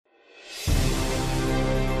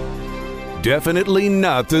Definitely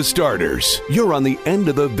not the starters. You're on the End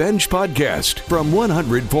of the Bench podcast from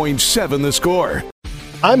 100.7 The Score.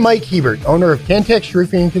 I'm Mike Hebert, owner of Cantex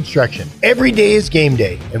Roofing and Construction. Every day is game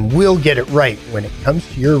day, and we'll get it right when it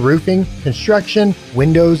comes to your roofing, construction,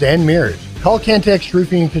 windows, and mirrors. Call Cantex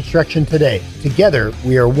Roofing and Construction today. Together,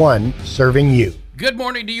 we are one serving you. Good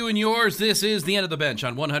morning to you and yours. This is the End of the Bench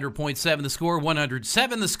on 100.7 The Score,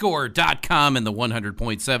 107thescore.com, and the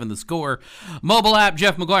 100.7 The Score mobile app.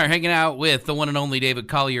 Jeff McGuire hanging out with the one and only David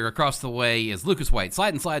Collier. Across the way is Lucas White,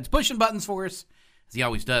 sliding slides, pushing buttons for us, as he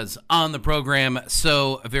always does on the program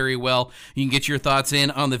so very well. You can get your thoughts in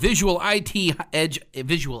on the Visual Edge IT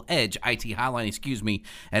hotline,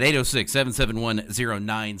 at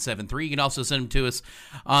 806-771-0973. You can also send them to us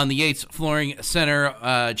on the Yates Flooring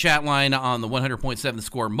Center chat line on the 100.7 The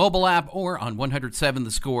Score mobile app or on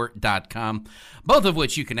 107thescore.com, both of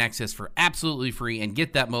which you can access for absolutely free, and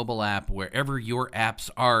get that mobile app wherever your apps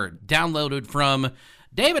are downloaded from.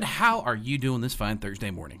 David, how are you doing this fine Thursday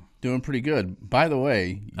morning? Doing pretty good. By the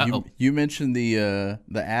way, you mentioned the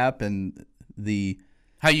app and the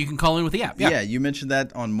how you can call in with the app. Yeah, you mentioned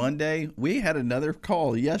that on Monday. We had another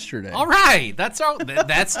call yesterday. All right, that's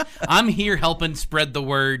I'm here helping spread the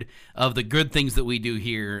word of the good things that we do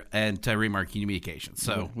here at Remark Communications.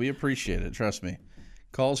 So we appreciate it. Trust me,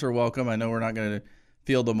 calls are welcome. I know we're not going to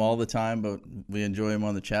field them all the time, but we enjoy them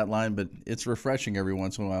on the chat line. But it's refreshing every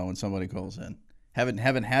once in a while when somebody calls in. Haven't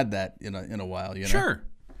had that in a while. You know? Sure.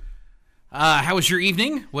 How was your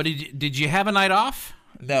evening? What did you have a night off?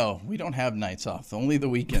 No, we don't have nights off. Only the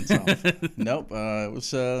weekends off. Nope.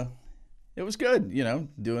 It was good. You know,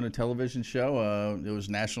 doing a television show. It was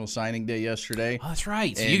National Signing Day yesterday. Oh, that's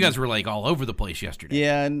right. So you guys were like all over the place yesterday.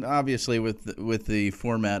 Yeah, and obviously with the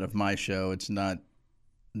format of my show, it's not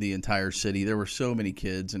the entire city. There were so many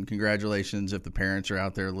kids, and congratulations if the parents are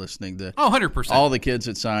out there listening to 100%. All the kids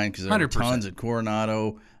that signed, because there were 100%. tons at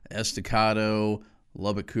Coronado, Estacado,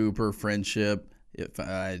 Lubbock Cooper, Friendship.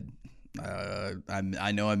 I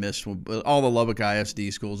know I missed all the Lubbock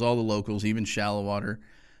ISD schools, all the locals, even Shallow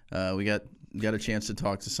we got a chance to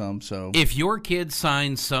talk to some. So if your kid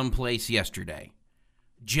signed someplace yesterday,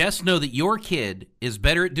 just know that your kid is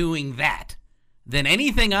better at doing that than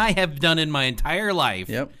anything I have done in my entire life.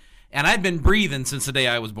 Yep. And I've been breathing since the day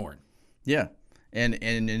I was born. Yeah. And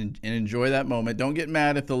enjoy that moment. Don't get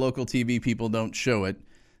mad if the local TV people don't show it.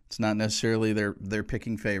 It's not necessarily they're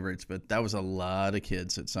picking favorites, but that was a lot of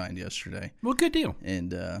kids that signed yesterday. Well, good deal.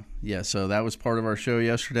 And, so that was part of our show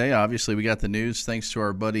yesterday. Obviously, we got the news thanks to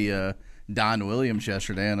our buddy Don Williams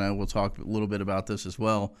yesterday, and we'll talk a little bit about this as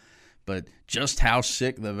well. But just how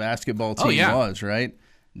sick the basketball team was, right?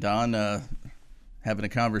 Don having a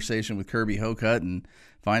conversation with Kirby Hocutt and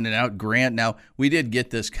finding out Grant. Now, we did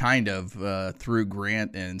get this kind of through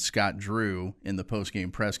Grant and Scott Drew in the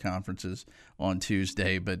post-game press conferences on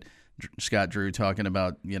Tuesday, but Scott Drew talking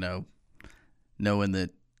about, knowing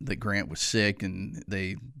that Grant was sick, and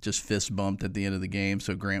they just fist bumped at the end of the game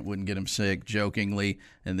so Grant wouldn't get him sick, jokingly.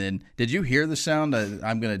 And then, did you hear the sound?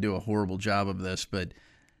 I'm going to do a horrible job of this, but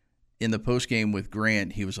in the post-game with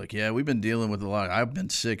Grant, he was like, yeah, we've been dealing with a lot. I've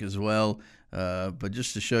been sick as well. But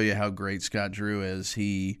just to show you how great Scott Drew is,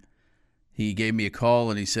 he gave me a call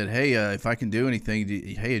and he said, hey, if I can do anything, do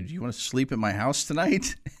you want to sleep at my house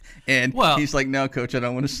tonight? And he's like, no, Coach, I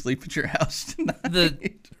don't want to sleep at your house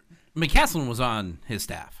tonight. McCaslin was on his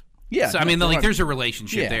staff. Yeah. So, I mean, there's a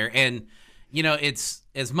relationship there. And, it's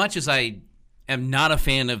as much as I am not a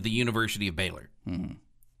fan of the University of Baylor and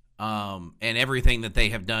everything that they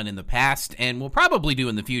have done in the past and will probably do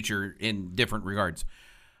in the future in different regards,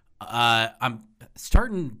 I'm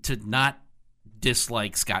starting to not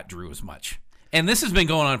dislike Scott Drew as much. And this has been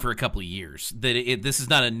going on for a couple of years. This is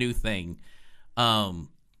not a new thing. I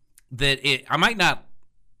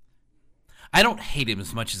don't hate him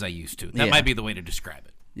as much as I used to. That might be the way to describe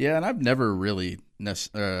it. Yeah, and I've never really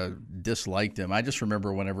disliked him. I just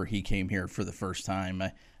remember whenever he came here for the first time,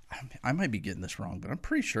 I might be getting this wrong, but I'm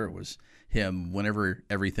pretty sure it was him whenever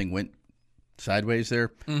everything went sideways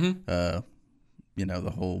there. Mm-hmm.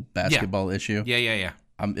 The whole basketball issue. Yeah.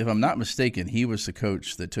 If I'm not mistaken, he was the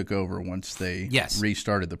coach that took over once they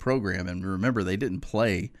restarted the program. And remember, they didn't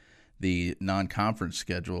play the non-conference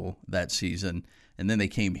schedule that season. And then they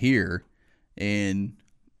came here, and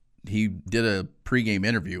he did a pregame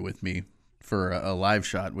interview with me for a live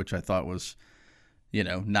shot, which I thought was,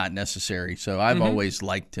 not necessary. So I've always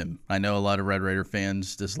liked him. I know a lot of Red Raider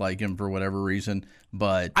fans dislike him for whatever reason,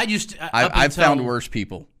 but I've found worse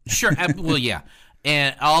people. Sure. Well, yeah.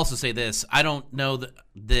 And I'll also say this. I don't know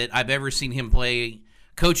that I've ever seen him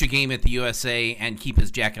coach a game at the USA and keep his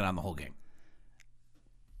jacket on the whole game.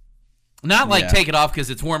 Not like take it off because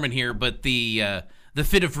it's warm in here, but the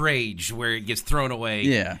fit of rage where it gets thrown away.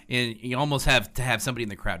 Yeah. And you almost have to have somebody in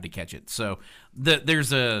the crowd to catch it. So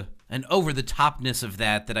there's an over-the-topness of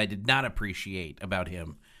that I did not appreciate about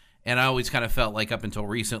him. And I always kind of felt like up until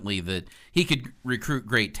recently that he could recruit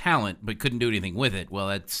great talent but couldn't do anything with it. Well,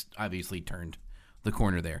 that's obviously turned the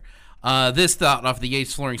corner there. This thought off the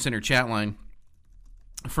Yates Flooring Center chat line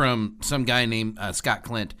from some guy named Scott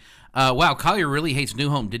Clint. Wow, Collier really hates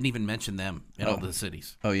New Home. Didn't even mention them in all the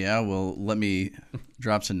cities. Oh, yeah? Well, let me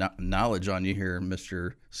drop some knowledge on you here,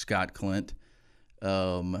 Mr. Scott Clint.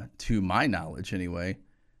 To my knowledge, anyway,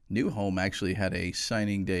 New Home actually had a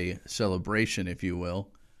signing day celebration, if you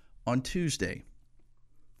will, on Tuesday,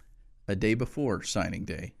 a day before signing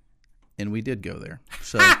day. And we did go there.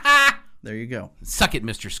 So there you go. Suck it,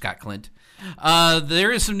 Mr. Scott Clint.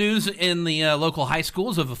 There is some news in the local high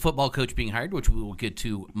schools of a football coach being hired, which we will get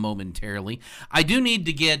to momentarily. I do need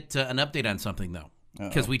to get an update on something, though,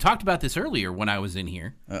 because we talked about this earlier when I was in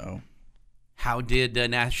here. How did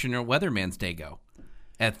National Weatherman's Day go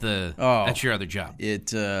at your other job?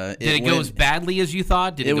 Did it go as badly as you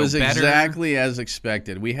thought? Did it go was better? Exactly as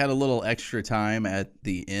expected. We had a little extra time at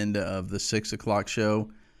the end of the 6 o'clock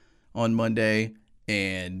show on Monday,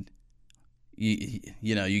 and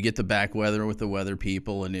you get the back weather with the weather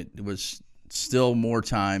people, and it was still more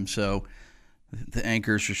time. So the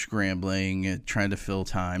anchors are scrambling, trying to fill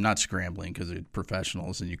time. Not scrambling because they're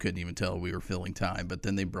professionals, and you couldn't even tell we were filling time. But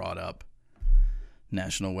then they brought up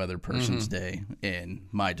National Weather Person's Day, and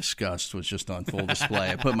my disgust was just on full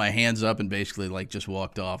display. I put my hands up and basically just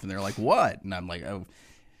walked off, and they're like, "What?" And I'm like, "Oh,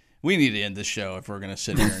 we need to end this show if we're going to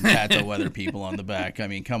sit here and pat the weather people on the back. I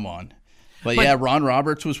mean, come on." But yeah, Ron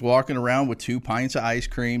Roberts was walking around with 2 pints of ice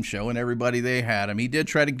cream, showing everybody they had him. He did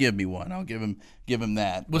try to give me one. I'll give him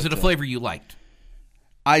that. Was it a flavor you liked?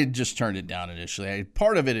 I just turned it down initially.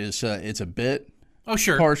 Part of it is it's a bit. Oh,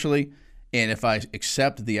 sure. Partially. And if I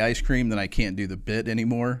accept the ice cream, then I can't do the bit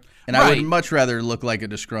anymore. And I would much rather look like a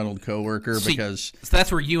disgruntled coworker because so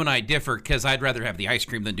that's where you and I differ, because I'd rather have the ice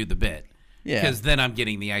cream than do the bit. Yeah. Because then I'm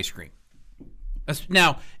getting the ice cream.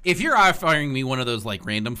 Now, if you're offering me one of those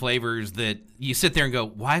random flavors that you sit there and go,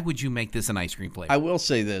 why would you make this an ice cream flavor? I will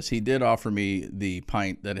say this. He did offer me the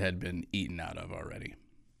pint that had been eaten out of already.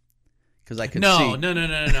 Because I could see. No.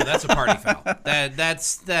 That's a party foul.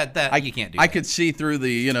 That you can't do. I could see through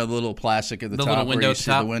the little plastic at the top. Little window where you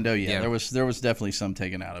top? see the window. Yeah, there was definitely some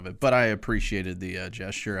taken out of it. But I appreciated the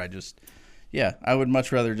gesture. I would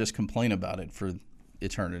much rather just complain about it for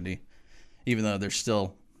eternity, even though there's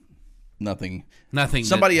still nothing.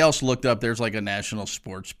 Somebody else looked up. There's a National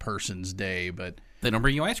Sports Person's Day, but they don't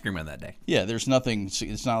bring you ice cream on that day. Yeah, there's nothing.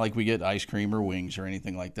 It's not like we get ice cream or wings or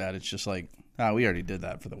anything like that. It's just we already did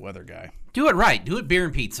that for the weather guy. Do it right. Do it beer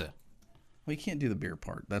and pizza. Well, you can't do the beer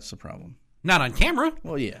part. That's the problem. Not on camera.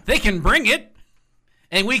 Well, yeah. They can bring it,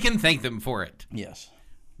 and we can thank them for it. Yes.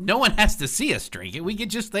 No one has to see us drink it. We can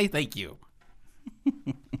just say thank you.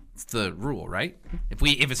 It's the rule, right?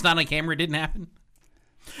 If it's not on camera, it didn't happen.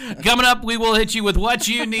 Coming up, we will hit you with what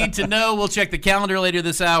you need to know. We'll check the calendar later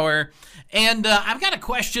this hour. And I've got a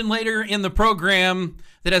question later in the program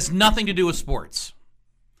that has nothing to do with sports.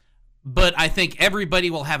 But I think everybody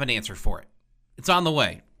will have an answer for it. It's on the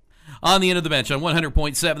way. On the end of the bench on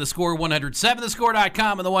 100.7 The Score,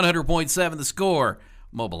 107thescore.com, and the 100.7 The Score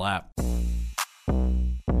mobile app.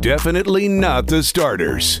 Definitely not the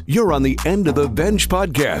starters. You're on the End of the Bench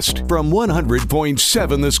podcast from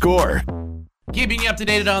 100.7 The Score. Keeping you up to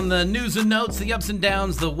date on the news and notes, the ups and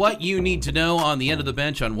downs, the what you need to know on the End of the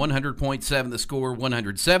Bench on 100.7 The Score,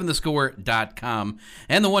 107thescore.com,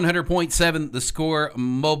 and the 100.7 The Score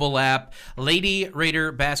mobile app. Lady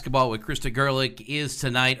Raider basketball with Krista Gerlich is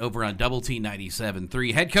tonight over on Double T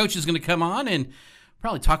 97.3. Head coach is going to come on and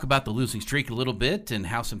probably talk about the losing streak a little bit and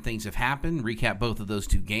how some things have happened, recap both of those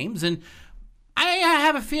 2 games. And I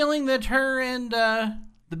have a feeling that her and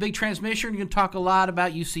the big transmission are going to talk a lot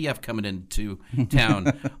about UCF coming into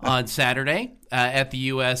town on Saturday at the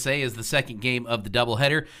USA as the second game of the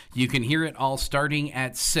doubleheader. You can hear it all starting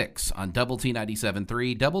at 6 on Double T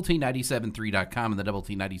 97.3, DoubleT973.com, and the Double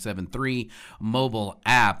T 97.3 mobile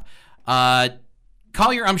app.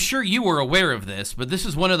 Collier, I'm sure you were aware of this, but this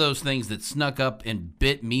is one of those things that snuck up and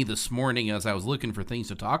bit me this morning as I was looking for things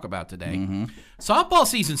to talk about today. Mm-hmm. Softball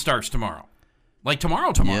season starts tomorrow.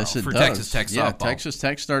 Tomorrow yes, it for does. Texas Tech softball. Yeah, Texas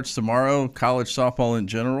Tech starts tomorrow. College softball in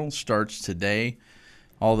general starts today.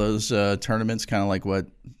 All those tournaments, kind of like what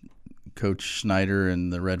Coach Schneider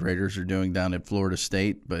and the Red Raiders are doing down at Florida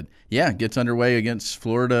State. But, yeah, it gets underway against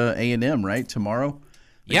Florida A&M, right, tomorrow?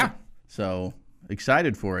 Yeah. So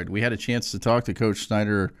excited for it. We had a chance to talk to Coach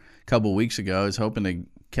Schneider a couple weeks ago. I was hoping to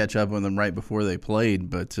catch up with them right before they played.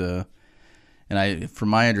 But from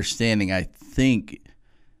my understanding, I think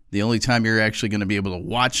the only time you're actually going to be able to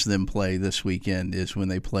watch them play this weekend is when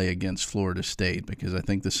they play against Florida State, because I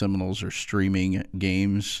think the Seminoles are streaming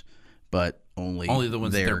games, but only the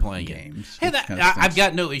ones that they're playing games. Hey, I've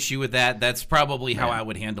got no issue with that. That's probably how I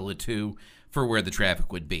would handle it too, for where the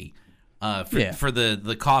traffic would be. For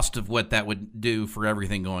the cost of what that would do for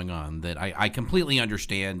everything going on, that I completely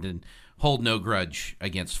understand and hold no grudge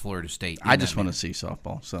against Florida State. I just want to see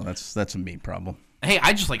softball, so that's a me problem. Hey,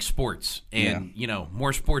 I just like sports, and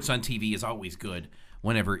more sports on TV is always good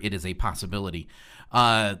whenever it is a possibility.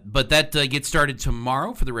 But that gets started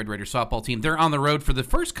tomorrow for the Red Raider softball team. They're on the road for the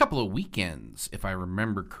first couple of weekends, if I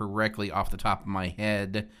remember correctly off the top of my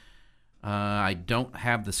head. I don't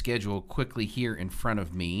have the schedule quickly here in front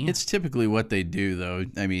of me. It's typically what they do, though.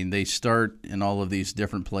 I mean, they start in all of these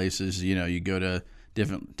different places. You go to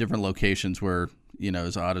different locations where,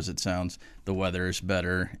 as odd as it sounds, the weather is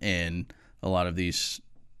better, and a lot of these,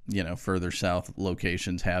 further south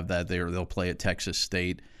locations have that. They'll play at Texas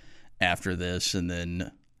State after this, and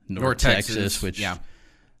then North Texas, which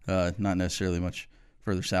not necessarily much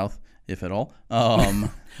further south, if at all.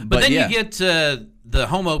 But then you get the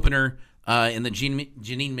home opener in the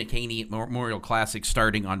Janine McHaney Memorial Classic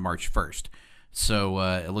starting on March 1st. So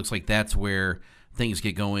it looks like that's where things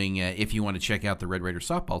get going if you want to check out the Red Raider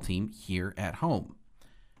softball team here at home.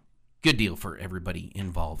 Good deal for everybody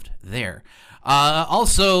involved there.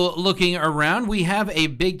 Also looking around, we have a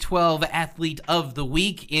Big 12 Athlete of the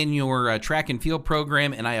Week in your track and field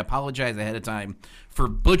program, and I apologize ahead of time for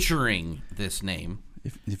butchering this name.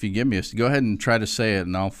 If you give me go ahead and try to say it,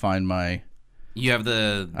 and I'll find my... You have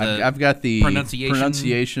I've got the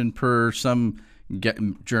pronunciation per some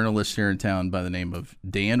journalist here in town by the name of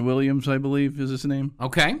Dan Williams, I believe is his name.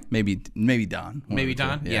 Okay. Maybe Don. Maybe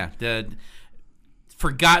Don, yeah.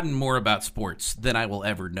 Forgotten more about sports than I will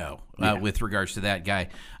ever know with regards to that guy.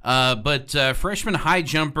 But freshman high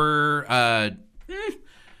jumper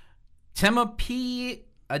Temapi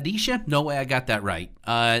Adisha, no way I got that right,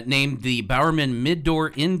 named the Bowerman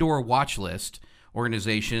Mid-Door Indoor Watch List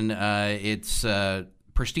organization. It's a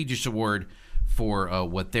prestigious award for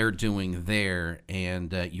what they're doing there.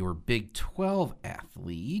 And your Big 12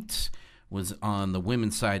 athlete was on the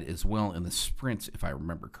women's side as well in the sprints, if I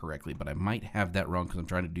remember correctly. But I might have that wrong because I'm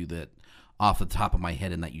trying to do that off the top of my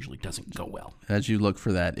head, and that usually doesn't go well. As you look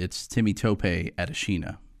for that, it's Timmy Tope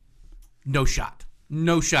Adeshina. No shot.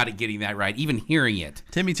 No shot at getting that right, even hearing it.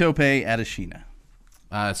 Timmy Tope Adeshina.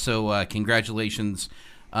 So congratulations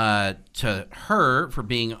to her for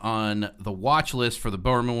being on the watch list for the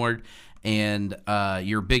Bowerman Award. And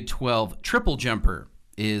your Big 12 triple jumper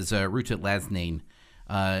is Ruta Lasnane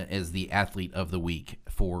as the Athlete of the Week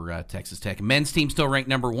for Texas Tech. Men's team still ranked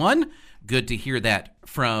number 1. Good to hear that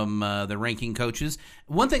from the ranking coaches.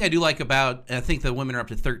 One thing I do like about, I think the women are up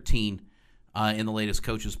to 13 in the latest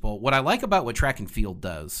coaches poll. What I like about what track and field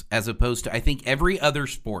does, as opposed to I think every other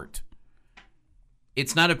sport,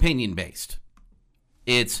 it's not opinion based.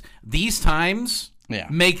 It's these times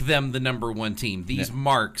make them the number 1 team. These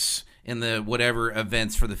marks in the whatever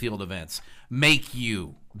events for the field events make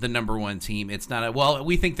you the number 1 team. It's not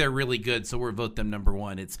we think they're really good, so we'll vote them number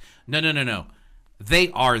 1. It's no.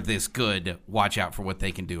 They are this good. Watch out for what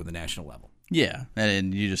they can do at the national level. Yeah,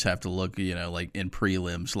 and you just have to look, like in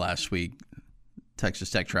prelims last week,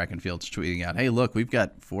 Texas Tech track and field's tweeting out, hey, look, we've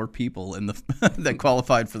got 4 people in the that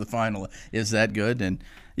qualified for the final. Is that good? And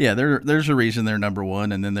yeah, there's a reason they're number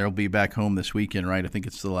 1, and then they'll be back home this weekend, right? I think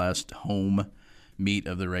it's the last home meet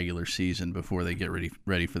of the regular season before they get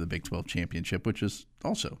ready for the Big 12 championship, which is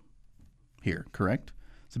also here, correct?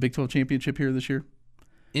 Is the Big 12 championship here this year?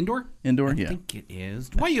 Indoor, yeah. I think it is.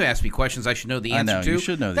 Why you ask me questions I should know the answer to? You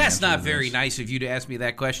should know the answer. That's not very nice of you to ask me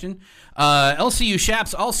that question. LCU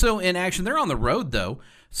Shaps also in action. They're on the road, though.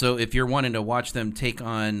 So if you're wanting to watch them take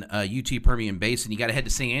on UT Permian Basin, you got to head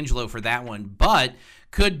to San Angelo for that one. But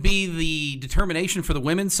could be the determination for the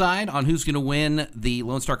women's side on who's going to win the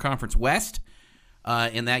Lone Star Conference West.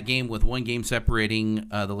 In that game, with 1 game separating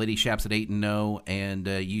the Lady Shaps at 8-0 and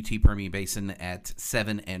UT Permian Basin at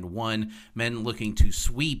 7-1. Men looking to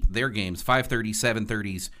sweep their games 5:30,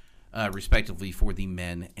 7:30s, respectively, for the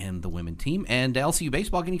men and the women team. And LCU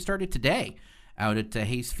baseball getting started today out at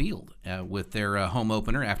Hayes Field with their home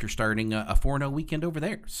opener after starting a 4-0 weekend over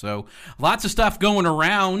there. So lots of stuff going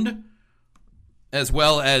around, as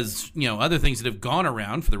well as other things that have gone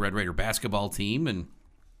around for the Red Raider basketball team. And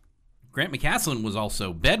Grant McCaslin was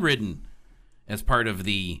also bedridden as part of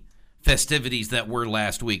the festivities that were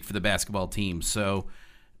last week for the basketball team. So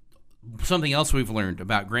something else we've learned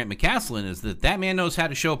about Grant McCaslin is that man knows how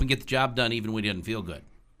to show up and get the job done even when he doesn't feel good.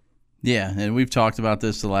 Yeah, and we've talked about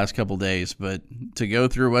this the last couple days, but to go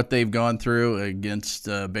through what they've gone through against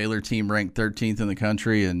a Baylor team ranked 13th in the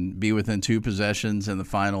country and be within 2 possessions in the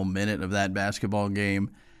final minute of that basketball game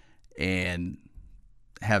and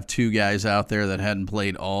have 2 guys out there that hadn't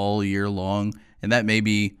played all year long, and that may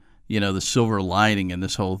be, the silver lining in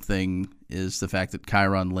this whole thing is the fact that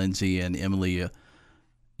Kyron Lindsey and Emily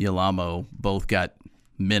Yalamo both got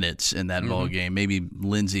minutes in that ball game. Maybe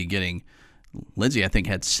Lindsey, I think,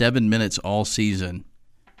 had 7 minutes all season,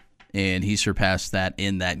 and he surpassed that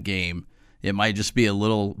in that game. It might just be a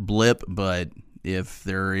little blip, but if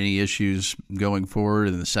there are any issues going forward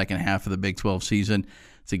in the second half of the Big 12 season,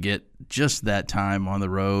 to get just that time on the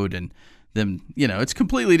road, and then, it's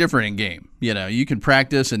completely different in game. You can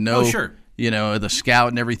practice and know, the scout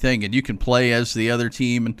and everything, and you can play as the other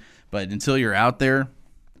team, but until you're out there.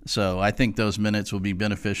 So I think those minutes will be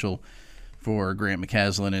beneficial for Grant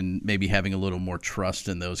McCaslin and maybe having a little more trust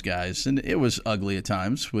in those guys. And it was ugly at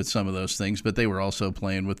times with some of those things, but they were also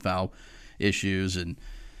playing with foul issues. And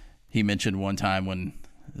he mentioned one time when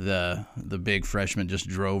the big freshman just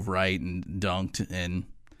drove right and dunked,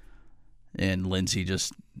 and Lindsey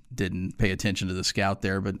just didn't pay attention to the scout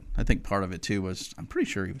there. But I think part of it, too, was I'm pretty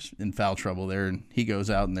sure he was in foul trouble there, and he goes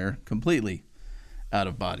out and they're completely out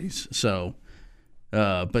of bodies. So,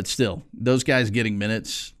 but still, those guys getting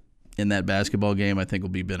minutes in that basketball game, I think, will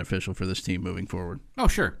be beneficial for this team moving forward. Oh,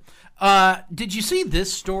 sure. Did you see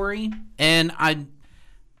this story? And I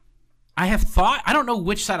have thought, I don't know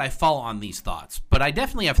which side I fall on these thoughts, but I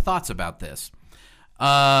definitely have thoughts about this.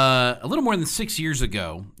 A little more than 6 years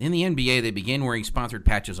ago, in the NBA, they began wearing sponsored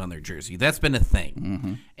patches on their jersey. That's been a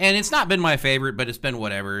thing. And it's not been my favorite, but it's been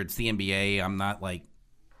whatever. It's the NBA. I'm not,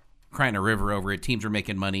 crying a river over it. Teams are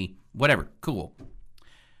making money. Whatever. Cool.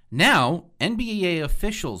 Now, NBA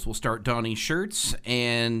officials will start donning shirts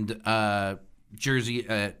and jersey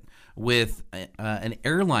with an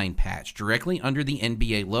airline patch directly under the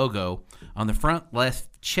NBA logo on the front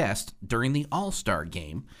left chest during the All-Star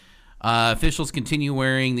game. Officials continue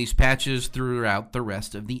wearing these patches throughout the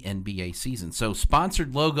rest of the NBA season. So,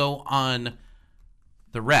 sponsored logo on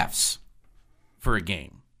the refs for a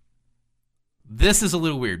game. This is a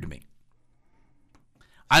little weird to me.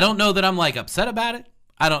 I don't know that I'm, upset about it.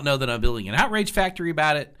 I don't know that I'm building an outrage factory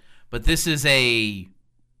about it, but this is a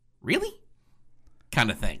really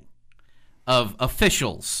kind of thing of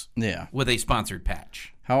officials with a sponsored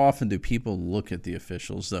patch. How often do people look at the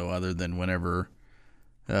officials, though, other than whenever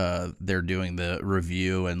they're doing the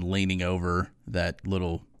review and leaning over that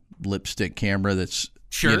little lipstick camera that's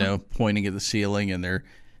pointing at the ceiling, and they're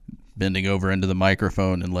bending over into the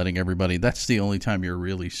microphone and letting everybody – that's the only time you're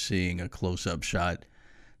really seeing a close-up shot.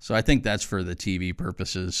 So I think that's for the TV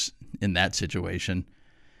purposes in that situation,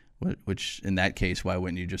 which in that case, why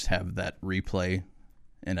wouldn't you just have that replay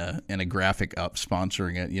and a graphic up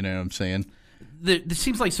sponsoring it? You know what I'm saying? There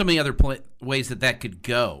seems like so many other ways that could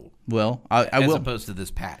go. Well, as opposed to this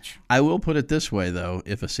patch. I will put it this way, though.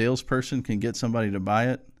 If a salesperson can get somebody to buy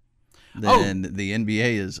it, then the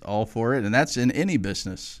NBA is all for it, and that's in any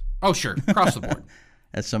business. Oh, sure. Across the board.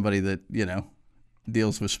 As somebody that,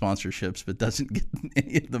 deals with sponsorships but doesn't get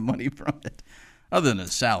any of the money from it other than a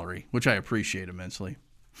salary, which I appreciate immensely,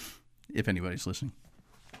 if anybody's listening.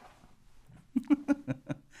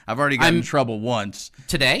 I've already gotten in trouble once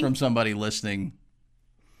today from somebody listening.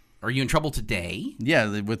 Are you in trouble today? Yeah,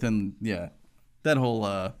 that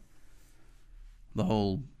whole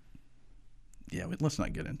let's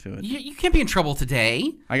not get into it. You can't be in trouble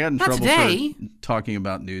today. I got in trouble for talking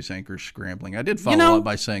about news anchors scrambling. I did follow up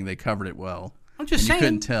by saying they covered it well. I'm just saying. You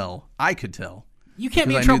couldn't tell. I could tell. You can't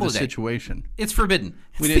be in trouble today. Situation. It's forbidden.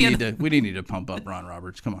 We didn't need to pump up Ron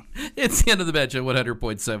Roberts. Come on. It's the end of the bench at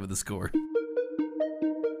 100.7 The Score.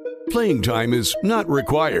 Playing time is not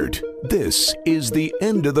required. This is the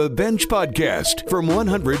End of the Bench podcast from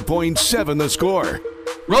 100.7 The Score.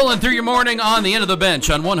 Rolling through your morning on the End of the Bench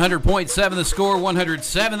on 100.7 The Score,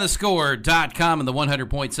 107thescore.com, and the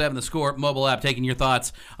 100.7 The Score mobile app, taking your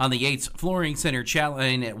thoughts on the Yates Flooring Center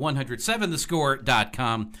chatline at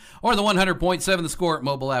 107thescore.com or the 100.7 The Score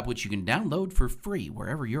mobile app, which you can download for free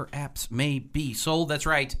wherever your apps may be sold. That's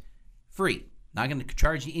right, free. Not going to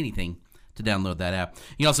charge you anything to download that app.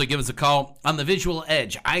 You can also give us a call on the Visual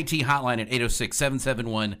Edge IT hotline at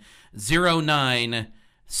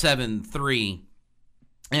 806-771-0973.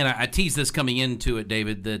 And I teased this coming into it,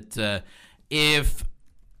 David, that if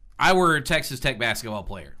I were a Texas Tech basketball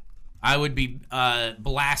player, I would be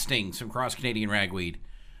blasting some cross-Canadian ragweed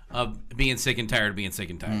of being sick and tired of being sick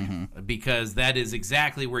and tired, because that is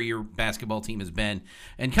exactly where your basketball team has been.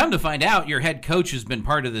 And come to find out, your head coach has been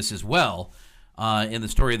part of this as well. in the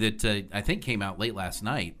story that I think came out late last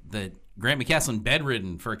night, that Grant McCasland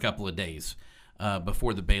bedridden for a couple of days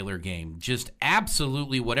before the Baylor game. Just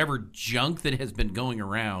absolutely whatever junk that has been going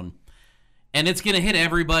around. And it's going to hit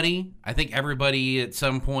everybody. I think everybody at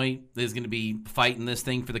some point is going to be fighting this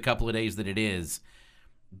thing for the couple of days that it is.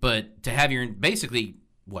 But to have your basically,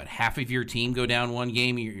 half of your team go down one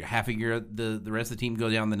game, half of the rest of the team go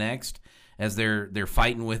down the next as they're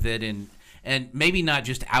fighting with it. And maybe not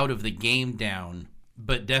just out of the game down,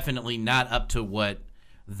 but definitely not up to what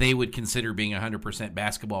they would consider being 100%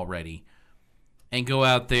 basketball ready. And go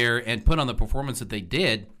out there and put on the performance that they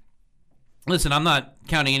did. Listen, I'm not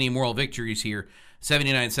counting any moral victories here.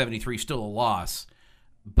 79-73, still a loss.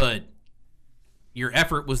 But your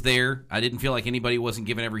effort was there. I didn't feel like anybody wasn't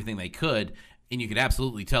giving everything they could. And you could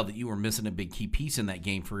absolutely tell that you were missing a big key piece in that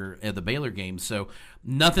game for the Baylor game. So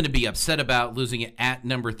nothing to be upset about losing it at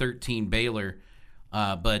number 13 Baylor.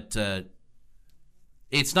 But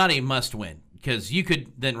it's not a must-win, because you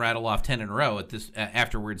could then rattle off 10 in a row at this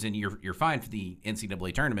afterwards, and you're fine for the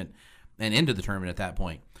NCAA tournament and into the tournament at that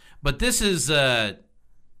point. But this is a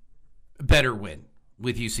better win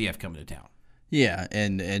with UCF coming to town. Yeah,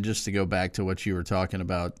 and just to go back to what you were talking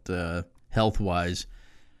about health-wise,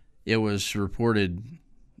 it was reported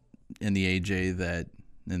in the AJ that,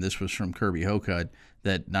 and this was from Kirby Hocutt,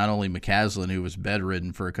 that not only McCasland, who was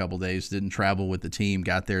bedridden for a couple days, didn't travel with the team,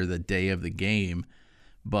 got there the day of the game,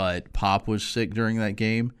 but Pop was sick during that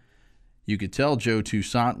game. You could tell Joe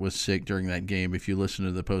Toussaint was sick during that game if you listen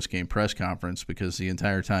to the post-game press conference, because the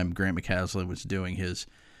entire time Grant McCasland was doing his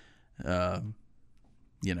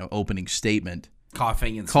opening statement,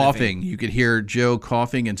 coughing and sniffing. You could hear Joe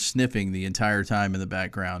coughing and sniffing the entire time in the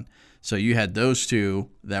background. So you had those two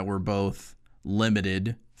that were both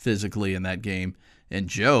limited physically in that game. And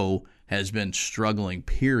Joe has been struggling,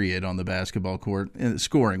 period, on the basketball court,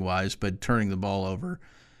 scoring-wise, but turning the ball over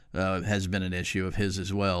has been an issue of his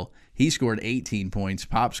as well. He scored 18 points.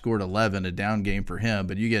 Pop scored 11, a down game for him.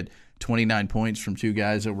 But you get 29 points from two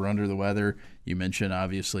guys that were under the weather. You mentioned,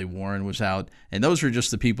 obviously, Warren was out. And those were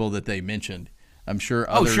just the people that they mentioned. I'm sure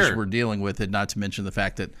others were dealing with it, not to mention the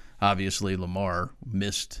fact that, obviously, Lamar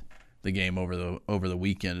missed the game over the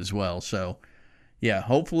weekend as well. So, yeah,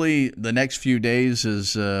 hopefully the next few days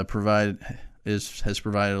has provided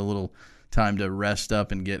a little time to rest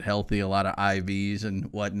up and get healthy, a lot of IVs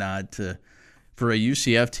and whatnot for a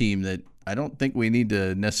UCF team that I don't think we need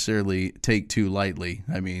to necessarily take too lightly.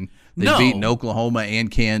 I mean, they've beaten Oklahoma and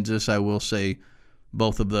Kansas. I will say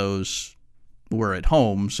both of those were at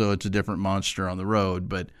home, so it's a different monster on the road,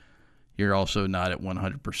 but you're also not at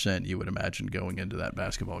 100%, you would imagine, going into that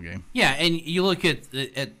basketball game. Yeah, and you look at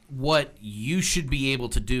what you should be able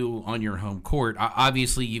to do on your home court.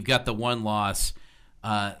 Obviously, you've got the one loss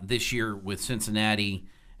this year with Cincinnati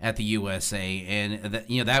at the USA, and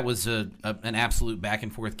that was an absolute back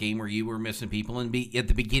and forth game where you were missing people, and at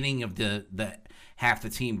the beginning of the half the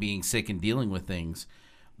team being sick and dealing with things.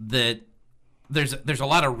 That there's a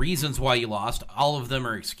lot of reasons why you lost. All of them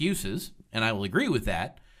are excuses, and I will agree with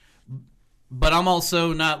that. But I'm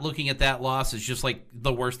also not looking at that loss as just like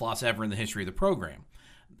the worst loss ever in the history of the program.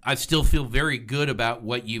 I still feel very good about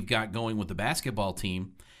what you've got going with the basketball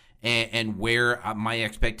team and where my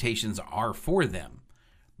expectations are for them.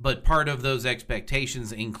 But part of those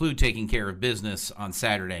expectations include taking care of business on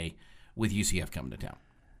Saturday with UCF coming to town.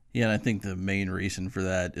 Yeah, and I think the main reason for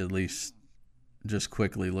that, at least just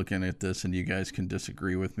quickly looking at this, and you guys can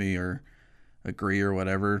disagree with me or agree or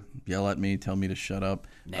whatever, yell at me, tell me to shut up.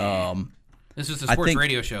 Nah. This is a sports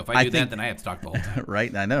radio show. If I do that, then I have to talk the whole time.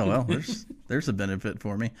 Right, I know. Well, there's a benefit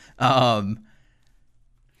for me. The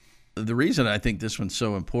reason I think this one's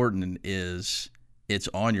so important is it's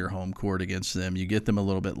on your home court against them. You get them a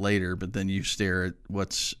little bit later, but then you stare at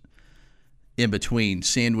what's in between,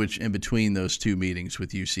 sandwich in between those two meetings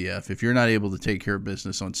with UCF. If you're not able to take care of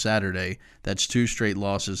business on Saturday, that's 2 straight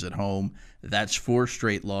losses at home. That's 4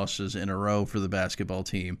 straight losses in a row for the basketball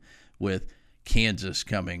team, with Kansas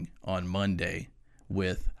coming on Monday,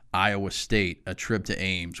 with Iowa State, a trip to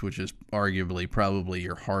Ames, which is arguably probably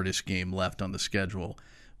your hardest game left on the schedule,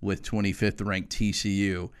 with 25th ranked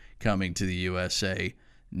TCU coming to the USA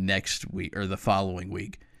next week or the following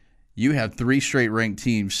week. You have 3 straight ranked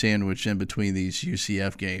teams sandwiched in between these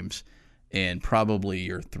UCF games, and probably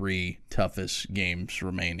your 3 toughest games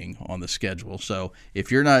remaining on the schedule. So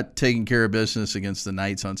if you're not taking care of business against the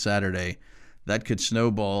Knights on Saturday, that could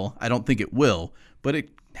snowball. I don't think it will, but it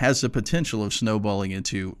has the potential of snowballing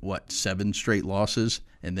into, 7 straight losses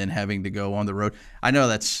and then having to go on the road. I know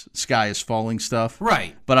that's sky is falling stuff.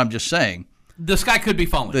 Right. But I'm just saying. The sky could be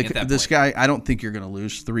falling at that point. The sky, I don't think you're going to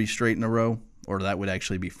lose 3 straight in a row. or that would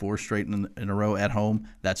actually be 4 straight in a row at home.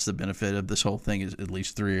 That's the benefit of this whole thing, is at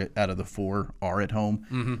least 3 out of the 4 are at home.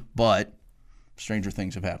 Mm-hmm. But stranger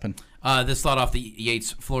things have happened. This thought off the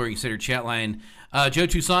Yates Flooring Center chat line. Joe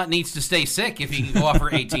Toussaint needs to stay sick if he can go off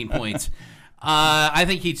for 18 points. I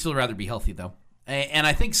think he'd still rather be healthy, though. And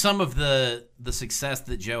I think some of the success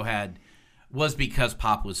that Joe had was because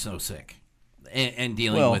Pop was so sick and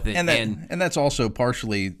dealing with it. And that's also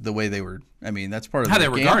partially the way they were. I mean, that's part of how the they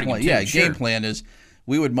were game guarding plan. him, too, Yeah, sure. game plan is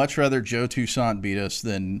we would much rather Joe Toussaint beat us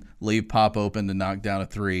than leave Pop open to knock down a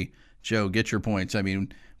 3. Joe, get your points. I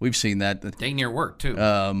mean, we've seen that. Dang near work, too.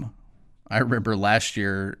 I remember last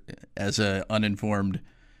year as an uninformed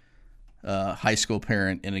high school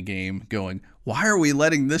parent in a game going, why are we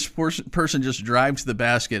letting this person just drive to the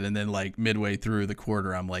basket? And then like midway through the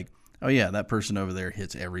quarter, I'm like, oh yeah, that person over there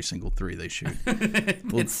hits every single 3 they shoot.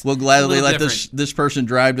 We'll gladly let this person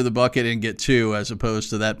drive to the bucket and get 2 as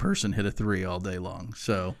opposed to that person hit a 3 all day long.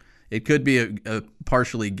 So it could be a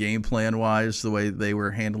partially game plan wise the way they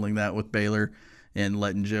were handling that with Baylor and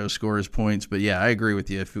letting Joe score his points. But yeah, I agree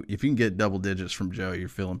with you. If you can get double digits from Joe, you're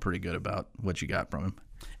feeling pretty good about what you got from him.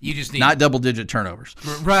 You just need not double-digit turnovers,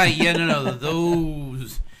 right? Yeah, no,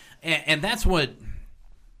 those, and that's what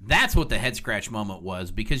the head scratch moment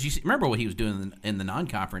was, because you remember what he was doing in the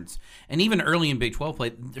non-conference, and even early in Big 12 play,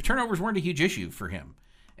 the turnovers weren't a huge issue for him,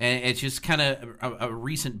 and it's just kind of a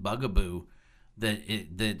recent bugaboo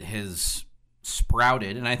that has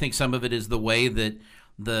sprouted, and I think some of it is the way that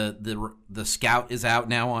the scout is out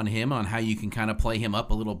now on him on how you can kind of play him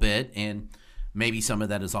up a little bit, and maybe some of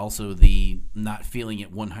that is also the not feeling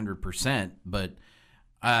it 100%, but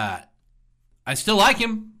I still like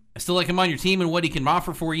him. I still like him on your team and what he can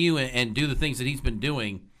offer for you and do the things that he's been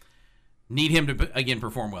doing. Need him to, again,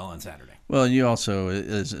 perform well on Saturday. Well, you also,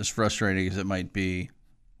 as frustrating as it might be,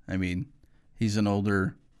 I mean, he's an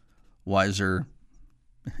older, wiser,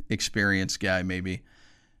 experienced guy maybe.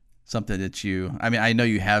 Something that I know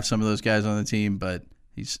you have some of those guys on the team, but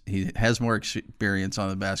he has more experience on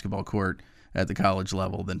the basketball court at the college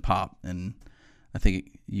level than Pop, and I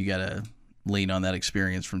think you got to lean on that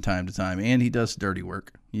experience from time to time, and he does dirty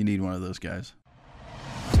work. You need one of those guys.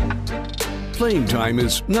 Playing time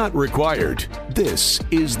is not required. This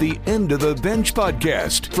is the End of the Bench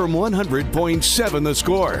podcast from 100.7 The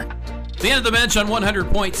Score. The End of the Bench on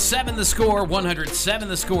 100.7 The Score,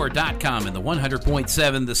 107thescore.com, and the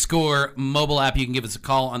 100.7 The Score mobile app. You can give us a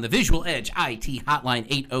call on the Visual Edge IT hotline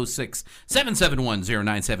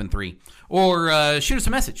 806-771-0973, or shoot us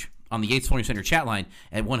a message on the Yates Flooring Center chat line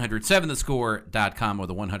at 107thescore.com or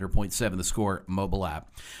the 100.7 The Score mobile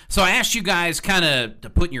app. So I asked you guys kind of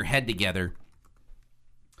to put your head together,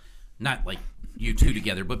 not like you two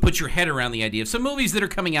together, but put your head around the idea of some movies that are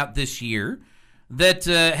coming out this year that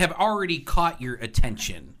have already caught your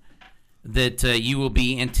attention, that you will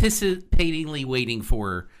be anticipatingly waiting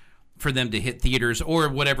for them to hit theaters or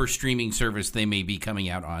whatever streaming service they may be coming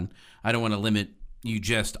out on. I don't want to limit you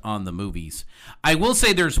just on the movies. I will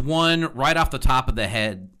say there's one right off the top of the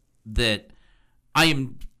head that I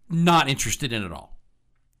am not interested in at all.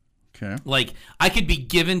 Okay. Like, I could be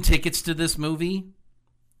given tickets to this movie,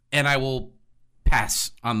 and I will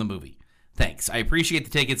pass on the movie. Thanks. I appreciate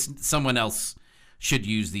the tickets. Someone else should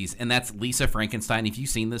use these, and that's Lisa Frankenstein. Have you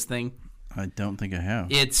seen this thing? I don't think I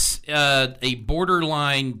have. It's a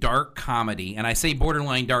borderline dark comedy, and I say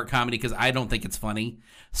borderline dark comedy because I don't think it's funny.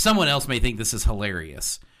 Someone else may think this is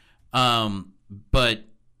hilarious, but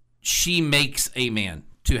she makes a man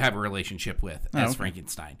to have a relationship with as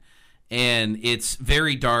Frankenstein, and it's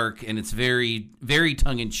very dark and it's very, very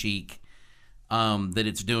tongue-in-cheek that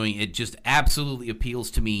it's doing. It just absolutely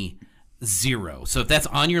appeals to me. Zero. So if that's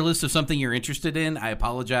on your list of something you're interested in, I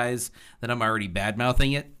apologize that I'm already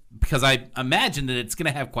bad-mouthing it, because I imagine that it's going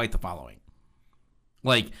to have quite the following.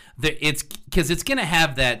 Like, it's going to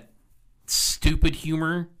have that stupid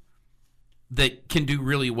humor that can do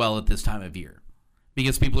really well at this time of year,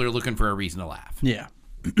 because people are looking for a reason to laugh. Yeah.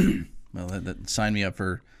 Well, that sign me up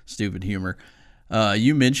for stupid humor.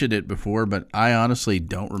 You mentioned it before, but I honestly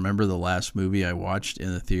don't remember the last movie I watched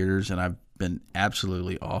in the theaters, and I've been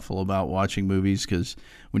absolutely awful about watching movies because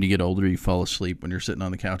when you get older, you fall asleep when you're sitting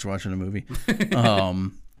on the couch watching a movie.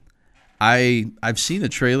 I've seen the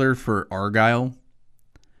trailer for Argyle.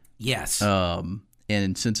 Yes.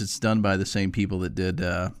 And since it's done by the same people that did,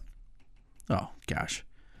 The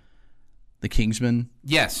Kingsman.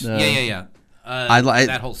 Yes. Yeah.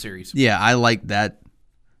 That whole series. Yeah, I like that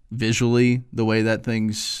visually, the way that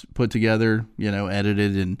thing's put together,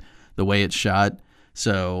 edited and the way it's shot.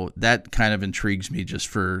 So that kind of intrigues me just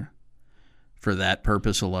for that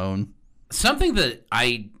purpose alone. Something that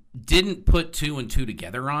I didn't put 2 and 2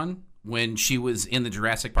 together on when she was in the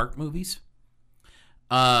Jurassic Park movies.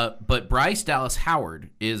 But Bryce Dallas Howard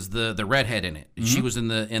is the redhead in it. Mm-hmm. She was in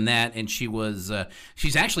that, and she was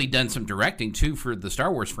she's actually done some directing too for the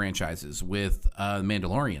Star Wars franchises with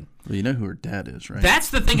Mandalorian. Well, you know who her dad is, right? That's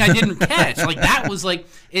the thing I didn't catch. Like that was like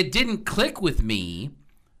it didn't click with me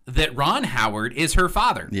that Ron Howard is her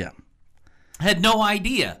father. Yeah, I had no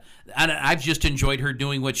idea. I've just enjoyed her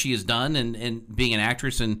doing what she has done and being an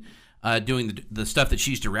actress and doing the stuff that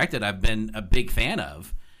she's directed. I've been a big fan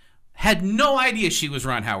of. Had no idea she was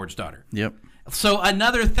Ron Howard's daughter. Yep. So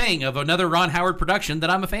another thing of another Ron Howard production that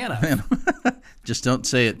I'm a fan of. Just don't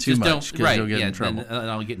say it too much because you'll get in trouble. And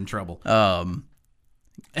I'll get in trouble.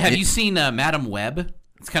 Have you seen Madam Web?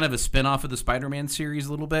 It's kind of a spinoff of the Spider-Man series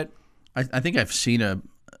a little bit. I think I've seen a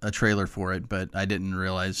trailer for it, but I didn't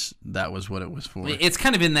realize that was what it was for. It's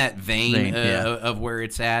kind of in that vein of where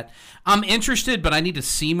it's at. I'm interested, but I need to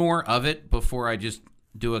see more of it before I just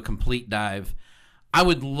do a complete dive. I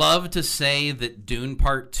would love to say that Dune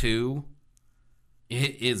Part 2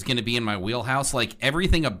 is going to be in my wheelhouse. Like,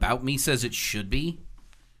 everything about me says it should be.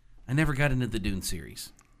 I never got into the Dune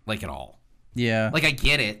series, like, at all. Yeah. Like, I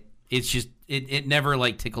get it. It's just, it never,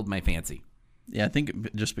 like, tickled my fancy. Yeah, I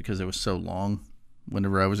think just because it was so long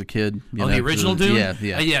whenever I was a kid. The original Dune?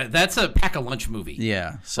 Yeah. Yeah, that's a pack-a-lunch movie.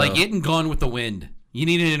 Yeah. So. Like, it and Gone with the Wind. You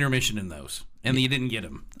need an intermission in those, and you didn't get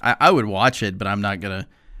them. I would watch it, but I'm not going to.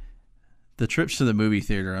 The trips to the movie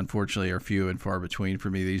theater, unfortunately, are few and far between for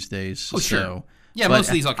me these days. Oh, sure. So, yeah, most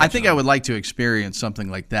of these I think I would like to experience something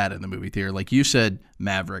like that in the movie theater. Like you said,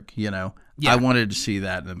 Maverick, Yeah. I wanted to see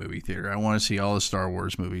that in the movie theater. I want to see all the Star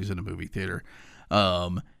Wars movies in a movie theater.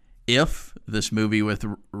 If this movie with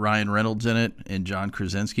Ryan Reynolds in it and John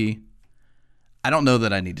Krasinski, I don't know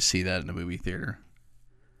that I need to see that in a movie theater.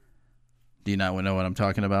 Do you not know what I'm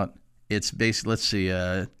talking about? It's basically, let's see,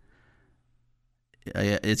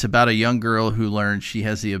 it's about a young girl who learns she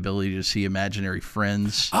has the ability to see imaginary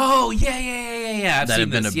friends. Oh, yeah. That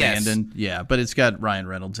have been abandoned. Yes. Yeah, but it's got Ryan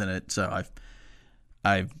Reynolds in it, so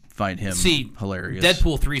I find him hilarious.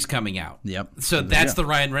 Deadpool 3's coming out. Yep. So that's the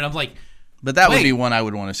Ryan Reynolds. Like, but that would be one I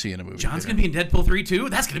would want to see in a movie. John's going to be in Deadpool 3 too?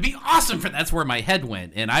 That's going to be awesome. That's where my head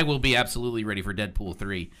went, and I will be absolutely ready for Deadpool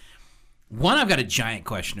 3. One I've got a giant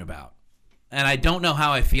question about, and I don't know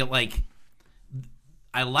how I feel. Like,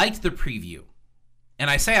 I liked the preview. And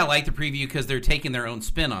I say I like the preview because they're taking their own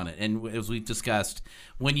spin on it. And as we've discussed,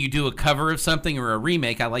 when you do a cover of something or a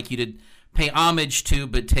remake, I like you to pay homage to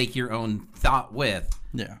but take your own thought with.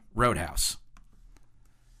 Yeah. Roadhouse.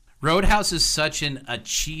 Roadhouse is such a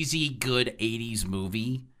cheesy, good 80s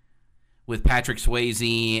movie with Patrick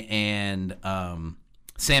Swayze and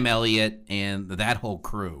Sam Elliott and that whole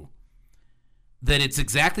crew that it's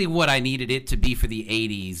exactly what I needed it to be for the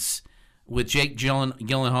 80s with Jake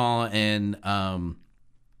Gyllenhaal and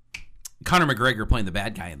Conor McGregor playing the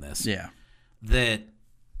bad guy in this. Yeah. That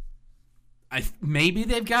maybe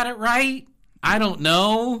they've got it right. I don't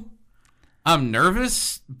know. I'm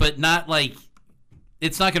nervous, but not like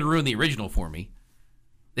it's not going to ruin the original for me.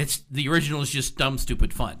 The original is just dumb,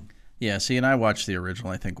 stupid fun. Yeah, see, and I watched the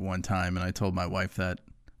original, I think, one time, and I told my wife that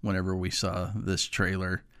whenever we saw this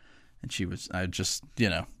trailer, and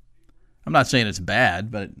I'm not saying it's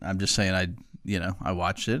bad, but I'm just saying I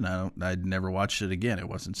watched it, and I'd never watched it again. It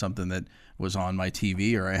wasn't something that was on my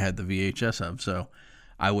TV or I had the VHS of, so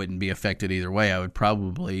I wouldn't be affected either way. I would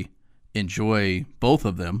probably enjoy both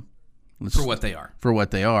of them. For what they are. For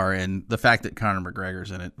what they are, and the fact that Conor McGregor's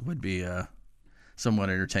in it would be somewhat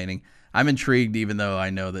entertaining. I'm intrigued, even though I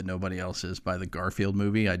know that nobody else is, by the Garfield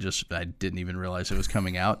movie. I didn't even realize it was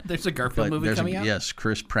coming out. There's a Garfield movie coming out? Yes,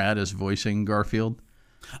 Chris Pratt is voicing Garfield.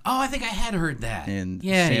 Oh, I think I had heard that. And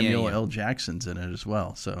Samuel L. Jackson's in it as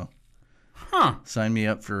well. So, sign me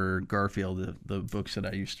up for Garfield, the books that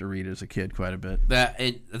I used to read as a kid quite a bit.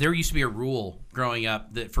 There used to be a rule growing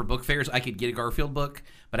up that for book fairs I could get a Garfield book,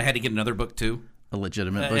 but I had to get another book too. A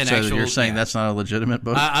legitimate book? So you're saying that's not a legitimate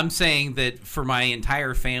book? I'm saying that for my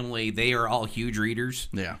entire family, they are all huge readers.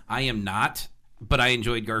 Yeah. I am not, but I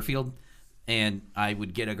enjoyed Garfield, and I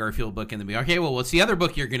would get a Garfield book and then be, okay, well, what's the other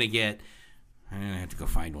book you're going to get? I'm going to have to go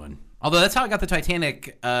find one. Although that's how I got the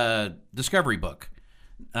Titanic Discovery book.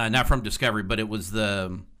 Not from Discovery, but it was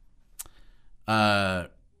the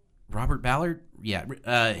Robert Ballard?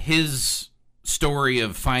 Yeah. His story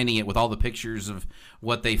of finding it with all the pictures of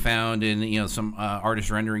what they found and some artist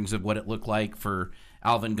renderings of what it looked like for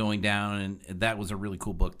Alvin going down, and that was a really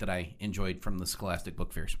cool book that I enjoyed from the Scholastic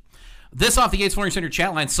Book Fairs. This off the Gates Flooring Center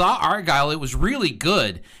chat line, saw Argyle. It was really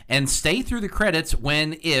good, and stay through the credits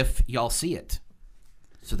if y'all see it.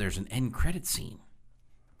 So there's an end credit scene.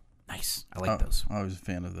 Nice. I like those. I was a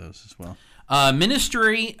fan of those as well.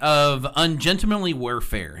 Ministry of Ungentlemanly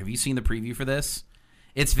Warfare. Have you seen the preview for this?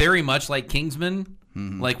 It's very much like Kingsman,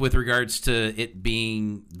 like with regards to it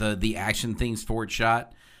being the action things forward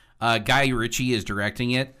shot. Guy Ritchie is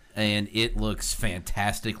directing it, and it looks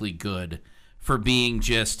fantastically good for being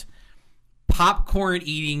just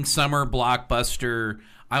popcorn-eating summer blockbuster.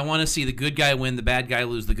 I want to see the good guy win, the bad guy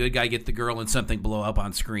lose, the good guy get the girl, and something blow up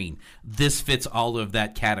on screen. This fits all of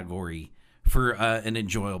that category for an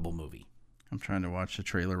enjoyable movie. I'm trying to watch the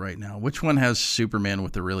trailer right now. Which one has Superman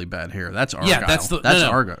with the really bad hair? That's Argyle. Yeah, that's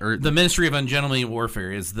Argyle. The Ministry of Ungentlemanly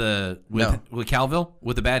Warfare is with Calville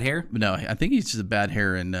with the bad hair. No, I think he's the bad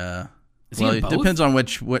hair in. Is he in it both? Depends on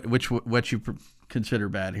what you consider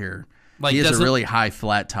bad hair. Like, he has a really high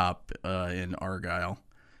flat top in Argyle.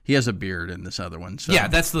 He has a beard in this other one. So, yeah,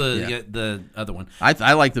 that's the other one.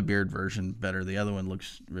 I like the beard version better. The other one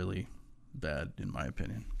looks really bad in my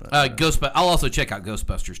opinion. But I'll also check out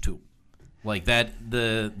Ghostbusters too. Like that,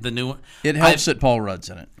 the new one. It helps that Paul Rudd's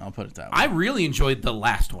in it. I'll put it that way. I really enjoyed the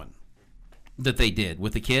last one that they did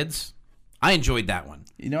with the kids. I enjoyed that one.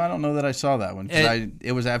 I don't know that I saw that one.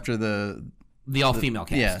 It was after the all-female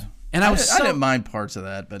cast. Yeah. And I didn't mind parts of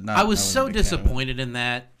that, but not. I was so disappointed in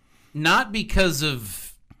that, not because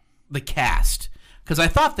of the cast, because I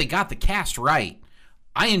thought they got the cast right.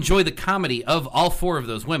 I enjoy the comedy of all four of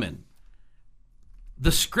those women.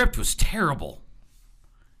 The script was terrible,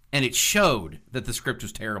 and it showed that the script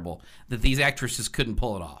was terrible, that these actresses couldn't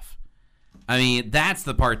pull it off. I mean, that's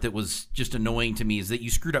the part that was just annoying to me, is that you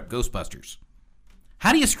screwed up Ghostbusters.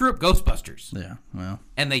 How do you screw up Ghostbusters? Yeah, well.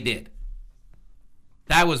 And they did.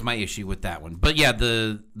 That was my issue with that one. But yeah,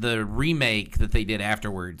 the remake that they did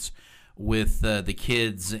afterwards with the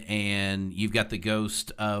kids, and you've got the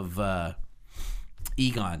ghost of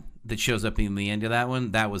Egon that shows up in the end of that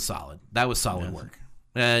one. That was solid. That was solid work.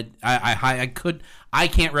 I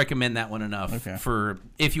can't recommend that one enough for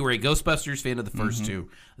if you were a Ghostbusters fan of the first two.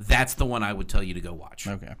 That's the one I would tell you to go watch.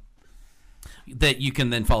 Okay. That you can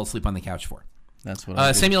then fall asleep on the couch for. That's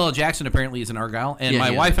what Samuel L. Jackson apparently is in Argyle, and my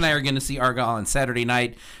wife and I are going to see Argyle on Saturday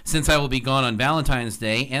night, since I will be gone on Valentine's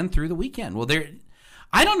Day and through the weekend. Well,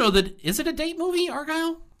 I don't know is it a date movie,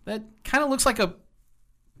 Argyle? That kind of looks like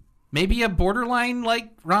maybe a borderline like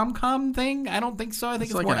rom-com thing. I don't think so. I think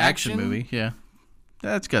it's like more an action movie. Yeah,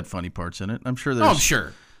 that's got funny parts in it. I'm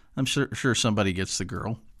sure. I'm sure somebody gets the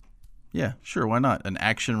girl. Yeah, sure. Why not? An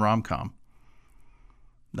action rom-com.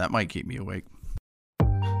 That might keep me awake.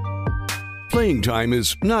 Playing time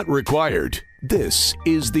is not required. This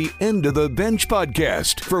is the End of the Bench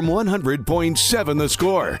podcast from 100.7 The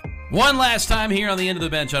Score. One last time here on the End of the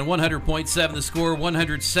Bench on 100.7 The Score,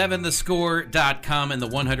 107thescore.com, and the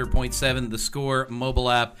 100.7 The Score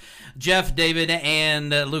mobile app. Jeff, David, and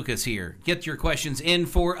Lucas here. Get your questions in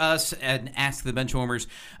for us and Ask the Benchwarmers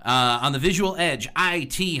on the Visual Edge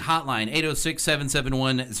IT hotline,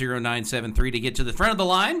 806-771-0973 to get to the front of the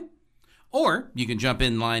line. Or you can jump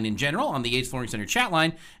in line in general on the Yates Flooring Center chat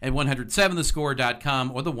line at 107thescore.com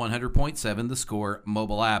or the 100.7 The Score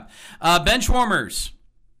mobile app. Benchwarmers,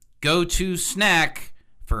 go-to snack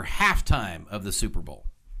for halftime of the Super Bowl.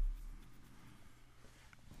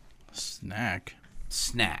 Snack.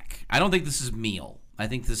 I don't think this is meal. I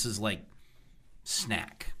think this is like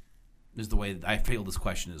snack is the way I feel this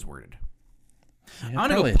question is worded. Yeah, I'm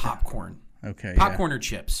going to go popcorn. Okay. Popcorn or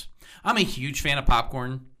chips. I'm a huge fan of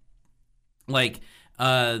popcorn. Like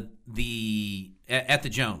at the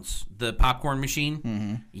Jones, the popcorn machine.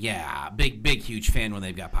 Mm-hmm. Yeah, big, huge fan when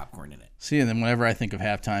they've got popcorn in it. See, and then whenever I think of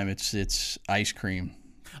halftime, it's ice cream.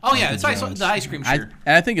 Oh yeah, it's the ice cream. Sure.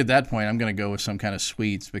 I think at that point I'm going to go with some kind of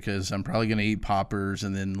sweets because I'm probably going to eat poppers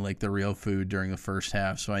and then like the real food during the first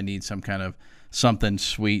half. So I need some kind of something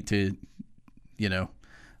sweet to,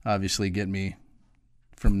 obviously get me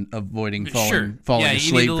from avoiding falling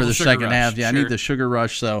asleep for the second half. Yeah, sure. I need the sugar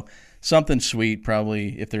rush. So. Something sweet,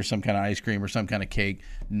 probably, if there's some kind of ice cream or some kind of cake,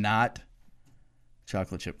 not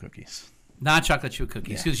chocolate chip cookies. Not chocolate chip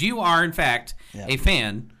cookies, because you are, in fact, a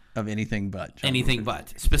fan of anything but.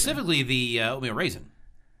 Specifically the oatmeal raisin,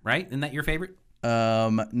 right? Isn't that your favorite?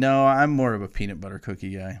 No, I'm more of a peanut butter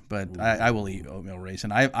cookie guy, but I will eat oatmeal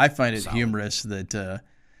raisin. I find it humorous that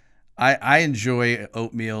I enjoy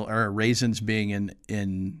oatmeal or raisins being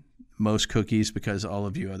in most cookies because all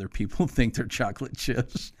of you other people think they're chocolate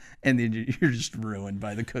chips, and then you're just ruined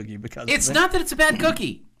by the cookie because it's not that it's a bad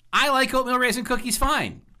cookie. I like oatmeal raisin cookies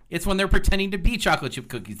fine. It's when they're pretending to be chocolate chip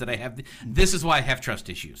cookies that I have. This is why I have trust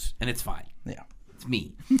issues, and it's fine. Yeah, it's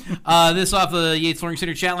me. This off the Yates Flooring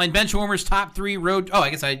Center chat line. Benchwarmers top 3 road. Oh, I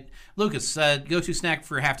guess Lucas, go-to snack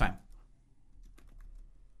for halftime.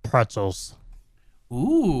 Pretzels.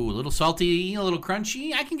 Ooh, a little salty, a little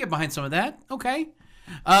crunchy. I can get behind some of that. Okay.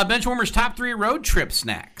 Benchwarmers top 3 road trip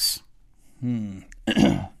snacks.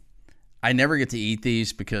 I never get to eat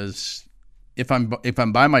these because if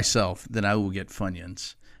I'm by myself, then I will get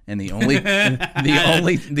Funyuns. And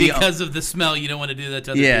because of the smell, you don't want to do that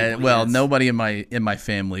to other people. Yeah, well, nobody in my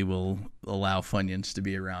family will allow Funyuns to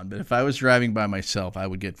be around. But if I was driving by myself, I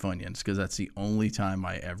would get Funyuns because that's the only time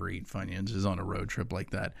I ever eat Funyuns is on a road trip like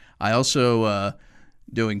that. I also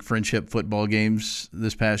doing friendship football games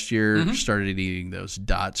this past year started eating those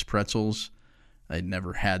Dots pretzels. I'd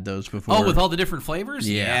never had those before. Oh, with all the different flavors?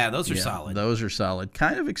 Yeah, those are solid. Those are solid.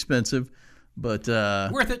 Kind of expensive, but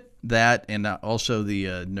worth it. That and also the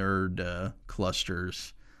nerd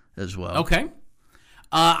clusters as well. Okay.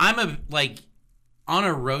 On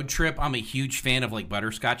a road trip, I'm a huge fan of like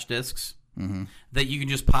butterscotch discs that you can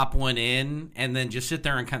just pop one in and then just sit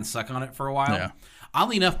there and kind of suck on it for a while. Yeah.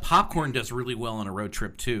 Oddly enough, popcorn does really well on a road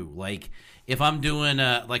trip too. Like if I'm doing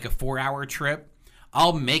a 4-hour trip,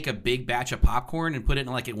 I'll make a big batch of popcorn and put it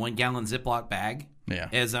in like a 1-gallon Ziploc bag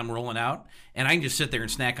as I'm rolling out, and I can just sit there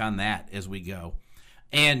and snack on that as we go.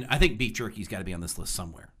 And I think beef jerky's got to be on this list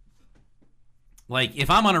somewhere. Like, if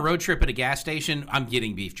I'm on a road trip at a gas station, I'm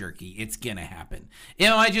getting beef jerky. It's going to happen. It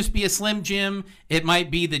might just be a Slim Jim. It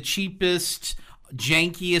might be the cheapest,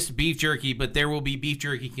 jankiest beef jerky, but there will be beef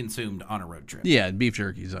jerky consumed on a road trip. Yeah, beef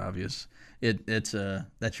jerky's obvious. That's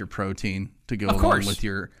your protein to go along with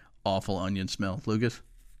your awful onion smell. Lucas?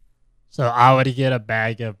 So I would get a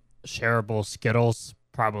bag of shareable Skittles,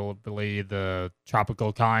 probably the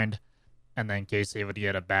tropical kind. And then Casey would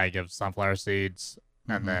get a bag of sunflower seeds.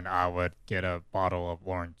 And then I would get a bottle of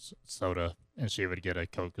orange soda. And she would get a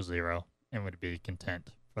Coke Zero and would be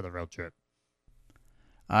content for the road trip.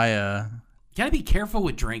 Gotta be careful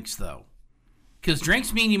with drinks, though. Because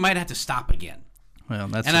drinks mean you might have to stop again. Well,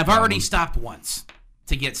 that's and I've already stopped once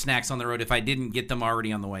to get snacks on the road if I didn't get them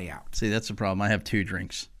already on the way out. See, that's the problem. I have 2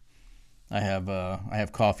 drinks. I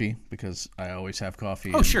have coffee because I always have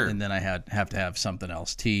coffee. Oh, sure. And then I have to have something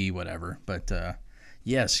else, tea, whatever. But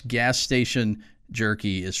yes, gas station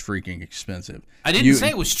jerky is freaking expensive. I didn't say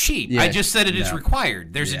it was cheap. I just said it is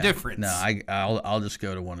required. There's a difference. No, I'll just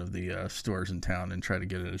go to one of the stores in town and try to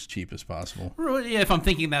get it as cheap as possible. Yeah, if I'm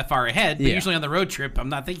thinking that far ahead. But usually on the road trip, I'm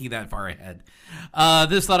not thinking that far ahead.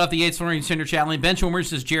 This thought off the 8th Flooring Center chatline.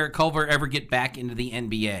 Benchwarmers, does Jarrett Culver ever get back into the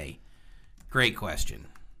NBA? Great question.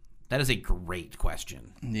 That is a great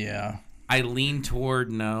question. Yeah. I lean toward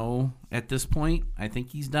no at this point. I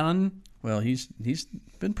think he's done. Well, he's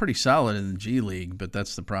been pretty solid in the G League, but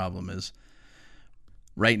that's the problem is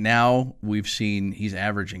right now we've seen he's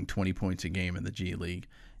averaging 20 points a game in the G League.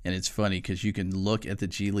 And it's funny because you can look at the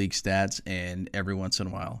G League stats and every once in a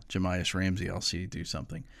while, Jamias Ramsey, I'll see do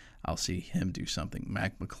something. I'll see him do something.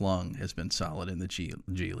 Mac McClung has been solid in the G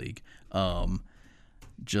League.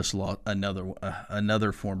 Just lost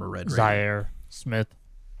another former Red Raider. Zaire Smith.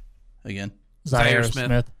 Again? Zaire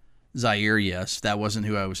Smith. Zaire, yes. That wasn't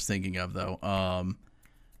who I was thinking of, though.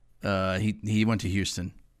 He went to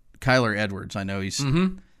Houston. Kyler Edwards, I know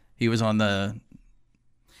he was on the...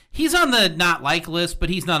 He's on the not like list, but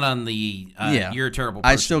he's not on the you're a terrible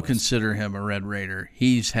person I still list. consider him a Red Raider.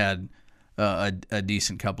 He's had a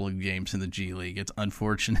decent couple of games in the G League. It's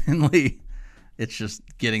unfortunately... It's just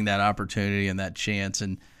getting that opportunity and that chance.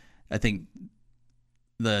 And I think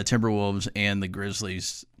the Timberwolves and the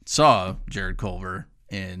Grizzlies saw Jared Culver,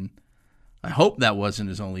 and I hope that wasn't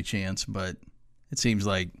his only chance, but it seems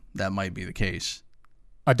like that might be the case.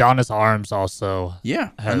 Adonis Arms also. Yeah,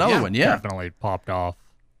 another one, yeah. Definitely popped off.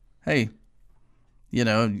 Hey, get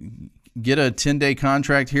a 10-day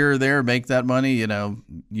contract here or there, make that money.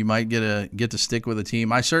 You might get to stick with a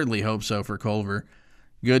team. I certainly hope so for Culver.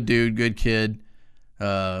 Good dude, good kid.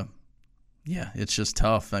 It's just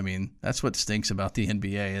tough. I mean, that's what stinks about the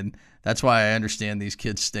NBA, and that's why I understand these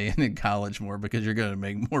kids staying in college more because you're going to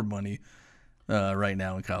make more money right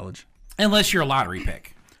now in college. Unless you're a lottery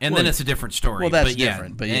pick, and then it's a different story. Well, that's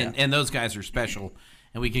different. But and those guys are special,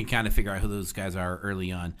 and we can kind of figure out who those guys are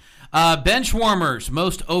early on. Benchwarmers,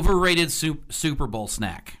 most overrated Super Bowl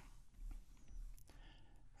snack.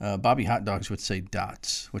 Bobby Hot Dogs would say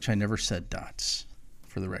Dots, which I never said Dots.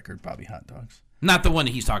 For the record, Bobby Hot Dogs. Not the one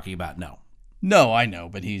he's talking about, no. No, I know,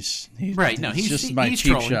 but he's right. No, he's just my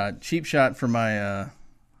cheap trolling. Shot. Cheap shot for my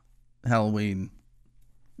Halloween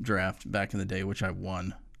draft back in the day, which I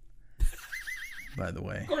won. By the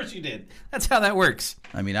way, of course you did. That's how that works.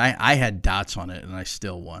 I mean, I had dots on it, and I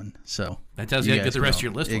still won. So that tells you how good the rest of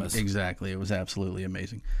your list was. Exactly, it was absolutely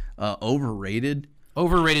amazing. Overrated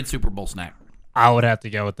Super Bowl snack. I would have to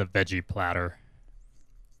go with the veggie platter.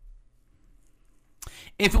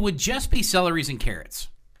 If it would just be celeries and carrots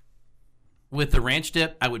with the ranch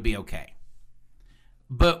dip, I would be okay.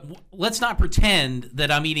 But let's not pretend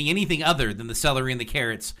that I'm eating anything other than the celery and the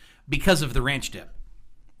carrots because of the ranch dip.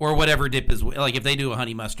 Or whatever dip is, like if they do a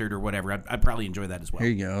honey mustard or whatever, I'd probably enjoy that as well.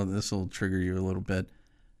 Here you go. This will trigger you a little bit.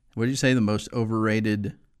 What did you say the most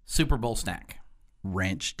overrated? Super Bowl snack.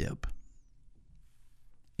 Ranch dip.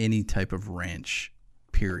 Any type of ranch,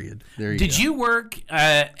 period. There you go. Did you work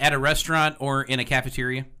at a restaurant or in a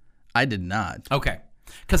cafeteria? I did not. Okay.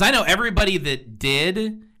 Because I know everybody that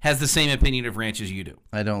did has the same opinion of ranch as you do.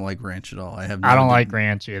 I don't like ranch at all. I don't like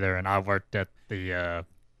ranch either, and I worked at the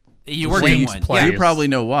you worked in one. Place. You probably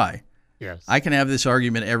know why. Yes. I can have this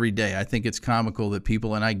argument every day. I think it's comical that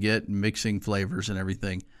people, and I get mixing flavors and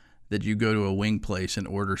everything, that you go to a wing place and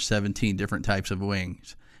order 17 different types of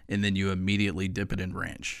wings, and then you immediately dip it in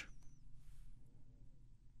ranch.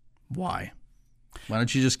 Why? Why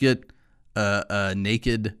don't you just get a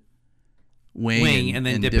naked wing and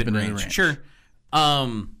then dip it in ranch? Sure.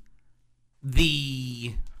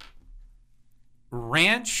 The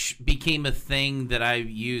ranch became a thing that I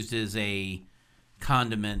used as a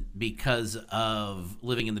condiment because of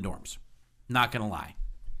living in the dorms. Not going to lie.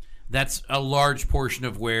 That's a large portion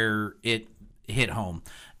of where it hit home.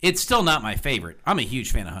 It's still not my favorite. I'm a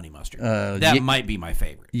huge fan of honey mustard. That might be my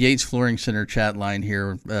favorite. Yates Flooring Center chat line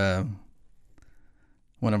here.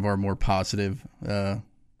 One of our more positive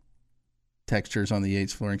textures on the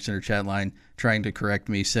Yates Flooring Center chat line trying to correct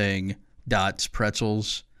me, saying Dots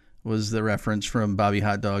Pretzels was the reference from Bobby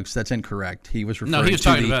Hot Dogs. That's incorrect. He was referring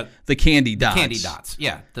talking to about the candy Dots. Candy Dots,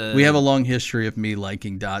 yeah. We have a long history of me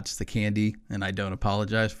liking Dots, the candy, and I don't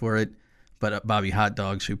apologize for it. But Bobby Hot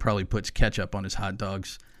Dogs, who probably puts ketchup on his hot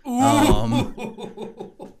dogs, doesn't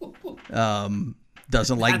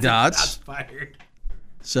like Dots. That's fired.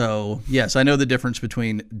 So, yes, I know the difference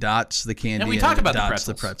between Dots, the candy, And we talked about Dots,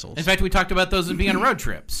 the the pretzels. In fact, we talked about those as being on a road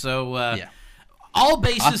trip. So, yeah. All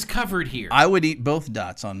bases covered here. I would eat both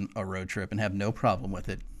Dots on a road trip and have no problem with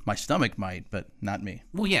it. My stomach might, but not me.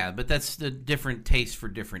 Well, yeah, but that's the different taste for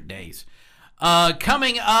different days.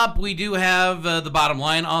 Coming up, we do have the bottom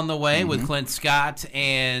line on the way with Clint Scott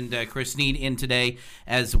and Chris Snead in today,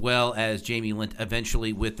 as well as Jamie Lint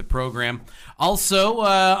eventually with the program. Also,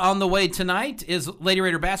 on the way tonight is Lady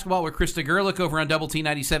Raider basketball with Krista Gerlich over on Double T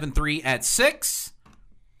 97.3 at 6.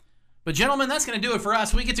 But, gentlemen, that's going to do it for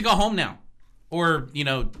us. We get to go home now. Or,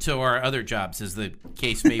 to our other jobs, as the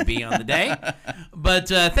case may be on the day. But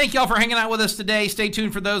thank you all for hanging out with us today. Stay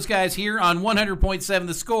tuned for those guys here on 100.7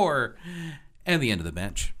 The Score and the End of the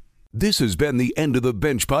Bench. This has been the End of the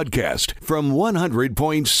Bench podcast from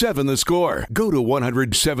 100.7 The Score. Go to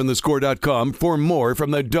 107thescore.com for more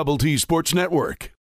from the Double T Sports Network.